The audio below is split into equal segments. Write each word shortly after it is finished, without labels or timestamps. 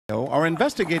are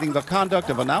investigating the conduct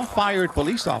of a now fired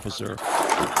police officer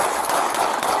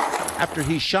after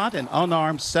he shot an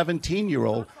unarmed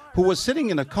 17-year-old who was sitting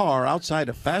in a car outside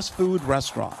a fast food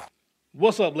restaurant.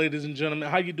 What's up, ladies and gentlemen?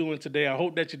 How you doing today? I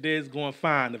hope that your day is going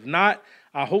fine. If not,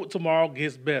 I hope tomorrow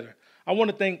gets better. I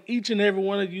want to thank each and every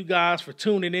one of you guys for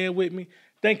tuning in with me.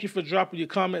 Thank you for dropping your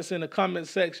comments in the comment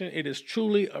section. It is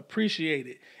truly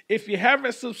appreciated. If you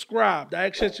haven't subscribed, I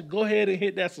ask that you go ahead and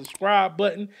hit that subscribe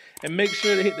button and make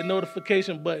sure to hit the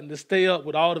notification button to stay up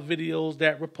with all the videos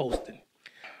that we're posting.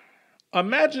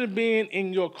 Imagine being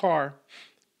in your car,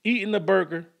 eating a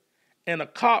burger, and a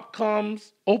cop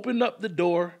comes, open up the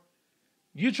door,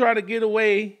 you try to get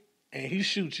away, and he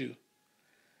shoots you.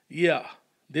 Yeah,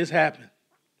 this happened.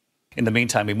 In the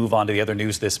meantime, we move on to the other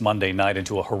news this Monday night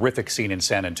into a horrific scene in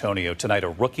San Antonio. Tonight, a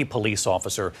rookie police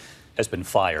officer has been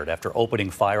fired after opening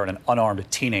fire on an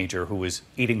unarmed teenager who was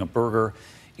eating a burger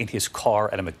in his car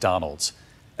at a McDonald's.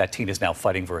 That teen is now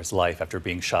fighting for his life after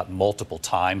being shot multiple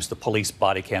times. The police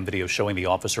body cam video showing the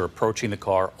officer approaching the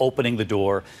car, opening the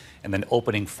door, and then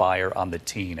opening fire on the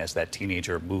teen as that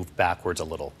teenager moved backwards a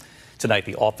little. Tonight,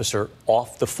 the officer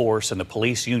off the force, and the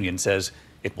police union says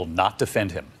it will not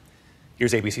defend him.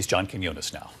 Here's ABC's John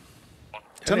Quinones now.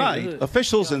 Tonight,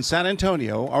 officials in San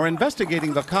Antonio are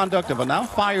investigating the conduct of a now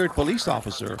fired police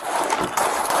officer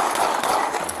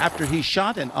after he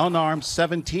shot an unarmed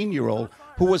 17-year-old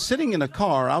who was sitting in a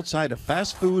car outside a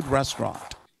fast food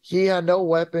restaurant. He had no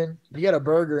weapon. He had a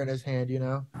burger in his hand, you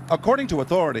know. According to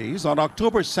authorities, on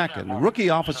October 2nd, rookie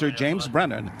officer James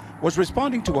Brennand was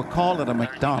responding to a call at a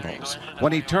McDonald's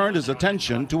when he turned his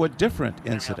attention to a different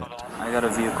incident. I got a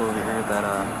vehicle over here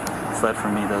that fled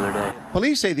from me the other day.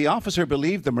 Police say the officer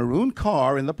believed the maroon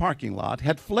car in the parking lot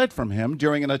had fled from him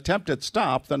during an attempted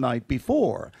stop the night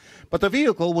before, but the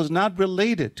vehicle was not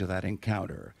related to that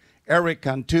encounter. Erik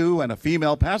Cantu and a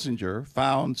female passenger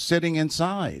found sitting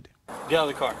inside. Get out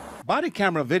of the car. Body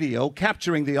camera video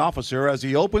capturing the officer as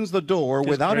he opens the door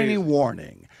without any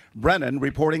warning. Brennand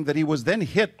reporting that he was then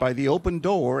hit by the open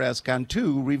door as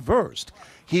Cantu reversed.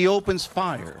 He opens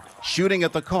fire, shooting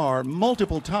at the car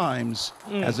multiple times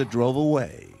as it drove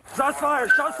away. Shots fired!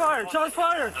 Shots fired! Shots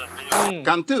fired!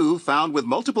 Cantu found with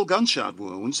multiple gunshot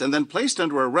wounds and then placed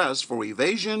under arrest for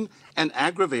evasion and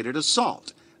aggravated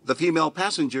assault. The female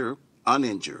passenger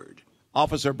uninjured.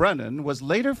 Officer Brennand was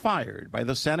later fired by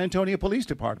the San Antonio Police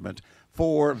Department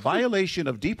for violation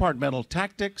of departmental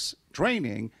tactics,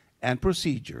 training, and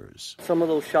procedures. Some of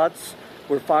those shots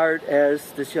were fired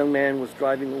as this young man was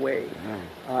driving away.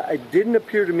 It didn't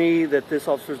appear to me that this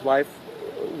officer's life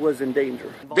was in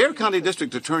danger. Bexar County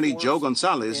District Attorney Joe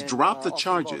Gonzalez dropped the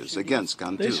charges against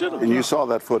Cantu. And you saw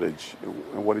that footage,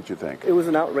 and what did you think? It was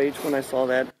an outrage when I saw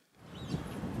that.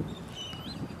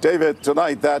 David,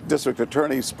 tonight that district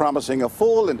attorney is promising a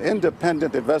full and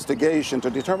independent investigation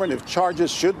to determine if charges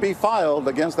should be filed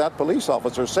against that police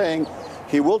officer, saying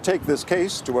he will take this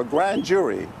case to a grand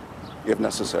jury if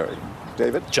necessary.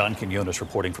 David? John Quinones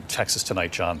reporting from Texas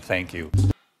tonight. John, thank you.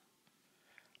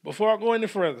 Before I go any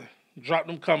further, drop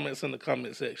them comments in the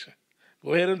comment section.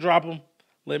 Go ahead and drop them.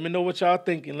 Let me know what y'all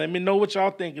thinking. Let me know what y'all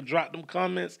thinking. Drop them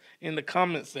comments in the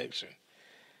comment section.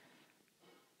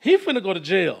 He finna go to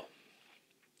jail.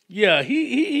 Yeah,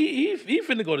 he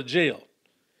finna go to jail.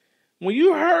 When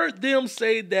you heard them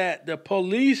say that the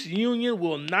police union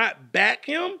will not back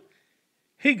him,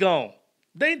 he gone.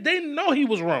 They know he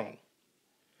was wrong.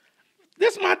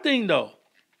 This my thing, though.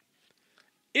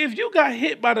 If you got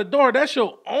hit by the door, that's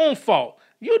your own fault.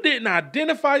 You didn't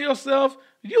identify yourself.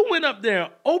 You went up there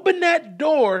and opened that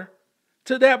door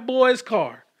to that boy's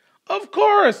car. Of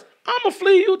course, I'm going to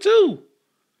flee you too.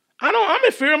 I'm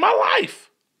in fear of my life.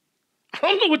 I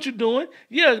don't know what you're doing.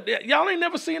 Yeah, y'all ain't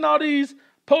never seen all these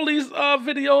police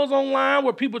videos online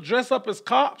where people dress up as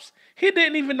cops. He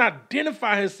didn't even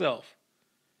identify himself.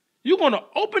 You going to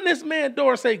open this man's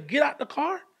door and say, get out the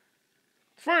car?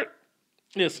 First,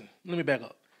 listen, let me back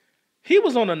up. He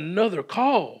was on another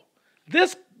call.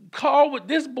 This call with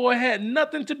this boy had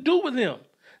nothing to do with him.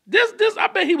 I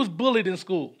bet he was bullied in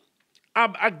school.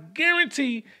 I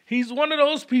guarantee he's one of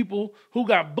those people who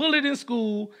got bullied in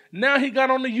school. Now he got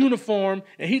on the uniform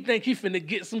and he think he finna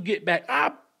get some get back.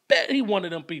 I bet he one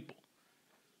of them people.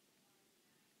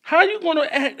 How you gonna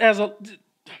act as a...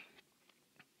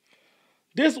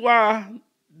 This why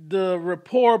the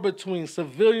rapport between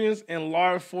civilians and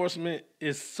law enforcement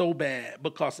is so bad,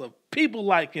 because of people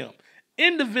like him,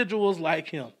 individuals like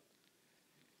him.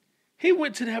 He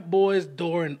went to that boy's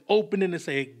door and opened it and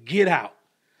said, get out.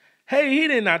 Hey, he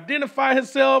didn't identify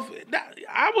himself.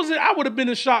 I would have been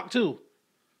in shock too.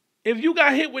 If you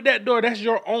got hit with that door, that's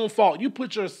your own fault. You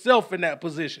put yourself in that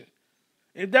position.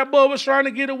 If that boy was trying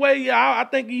to get away, yeah, I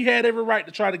think he had every right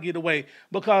to try to get away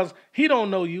because he don't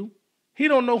know you. He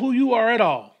don't know who you are at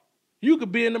all. You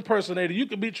could be an impersonator. You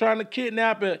could be trying to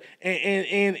kidnap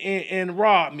and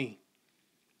rob me.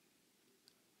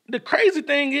 The crazy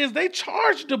thing is they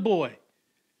charged the boy.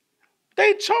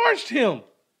 They charged him.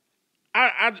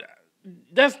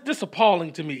 That's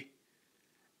appalling to me.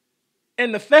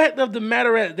 And the fact of the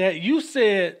matter is that you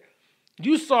said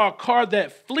you saw a car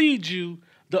that fleed you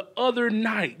the other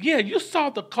night. Yeah, you saw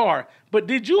the car, but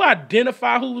did you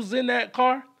identify who was in that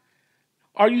car?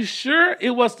 Are you sure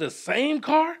it was the same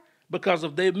car? Because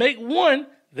if they make one,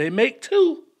 they make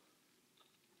two.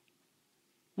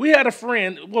 We got a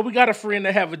friend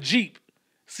that have a Jeep.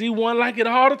 See one like it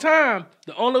all the time.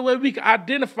 The only way we can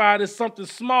identify it is something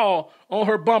small on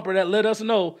her bumper that let us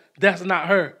know that's not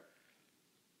her.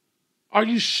 Are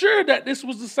you sure that this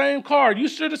was the same car? Are you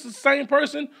sure this is the same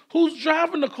person who's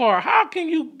driving the car? How can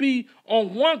you be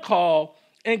on one call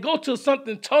and go to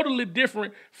something totally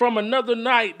different from another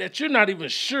night that you're not even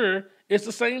sure it's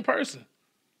the same person?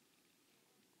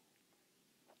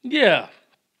 Yeah,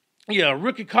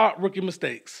 rookie caught rookie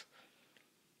mistakes.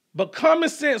 But common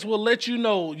sense will let you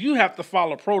know you have to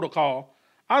follow protocol.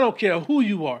 I don't care who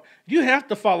you are. You have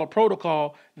to follow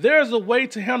protocol. There's a way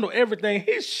to handle everything.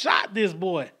 He shot this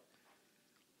boy.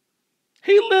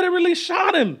 He literally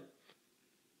shot him.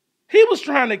 He was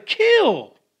trying to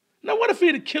kill. Now, what if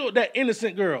he'd have killed that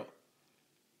innocent girl?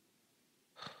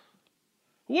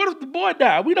 What if the boy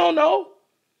died? We don't know.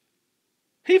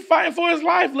 He fighting for his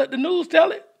life. Let the news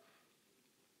tell it.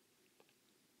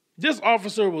 This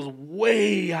officer was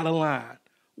way out of line.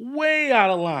 Way out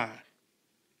of line.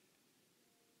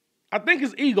 I think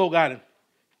his ego got him.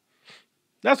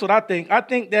 That's what I think. I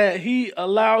think that he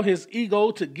allowed his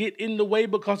ego to get in the way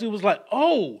because he was like,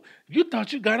 oh, you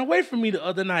thought you got away from me the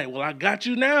other night. Well, I got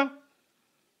you now.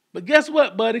 But guess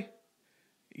what, buddy?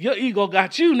 Your ego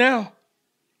got you now.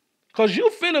 Because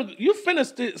you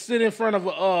finna sit in front of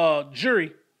a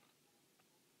jury.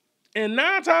 And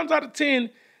 9 times out of 10,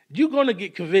 you're going to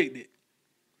get convicted.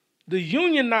 The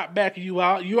union not backing you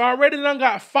out. You already done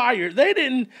got fired. They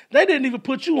didn't even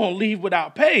put you on leave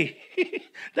without pay.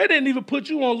 They didn't even put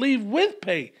you on leave with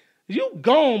pay. You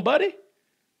gone, buddy.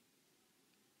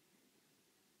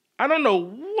 I don't know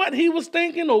what he was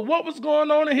thinking or what was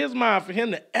going on in his mind for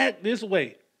him to act this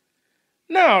way.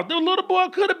 Now, the little boy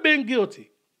could have been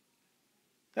guilty.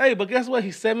 Hey, but guess what?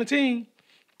 He's 17.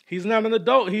 He's not an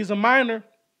adult. He's a minor.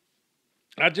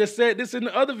 I just said this in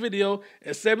the other video.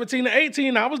 At 17 to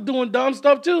 18, I was doing dumb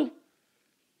stuff too.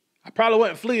 I probably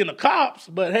wasn't fleeing the cops,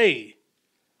 but hey,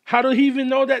 how did he even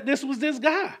know that this was this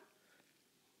guy?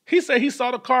 He said he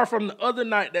saw the car from the other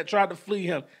night that tried to flee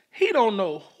him. He don't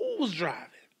know who was driving.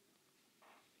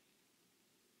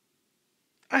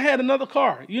 I had another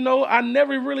car. You know, I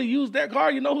never really used that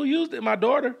car. You know who used it? My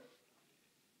daughter.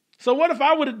 So what if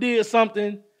I would have did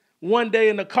something one day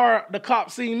in the car, the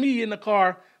cop seen me in the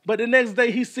car, but the next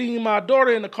day he seen my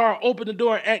daughter in the car, opened the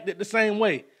door and acted the same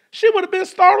way? She would have been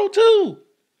startled too.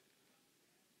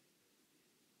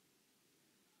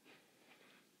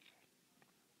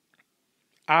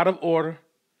 Out of order,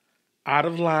 out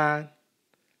of line,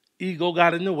 ego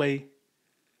got in the way.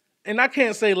 And I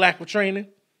can't say lack of training.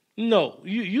 No,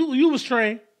 you was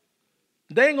trained.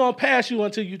 They ain't gonna pass you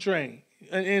until you train,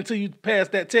 until you pass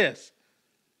that test.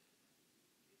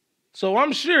 So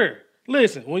I'm sure,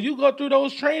 listen, when you go through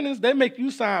those trainings, they make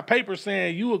you sign papers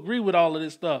saying you agree with all of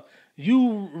this stuff.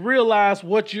 You realize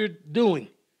what you're doing.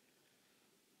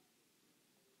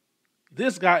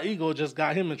 This guy ego just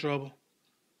got him in trouble.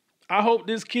 I hope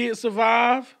this kid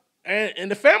survive, and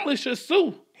the family should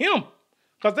sue him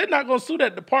because they're not going to sue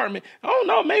that department. I don't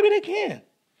know, maybe they can.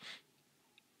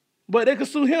 But they could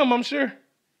sue him, I'm sure.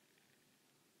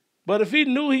 But if he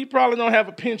knew, he probably don't have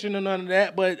a pension or none of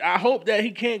that. But I hope that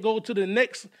he can't go to the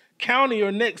next county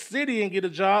or next city and get a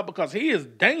job because he is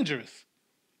dangerous.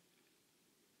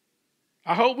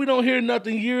 I hope we don't hear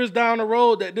nothing years down the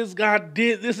road that this guy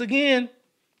did this again.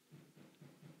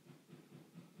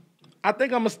 I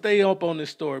think I'm going to stay up on this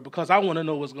story because I want to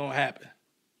know what's going to happen.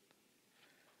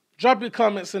 Drop your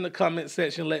comments in the comment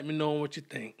section. Let me know what you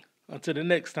think. Until the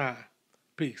next time,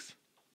 peace.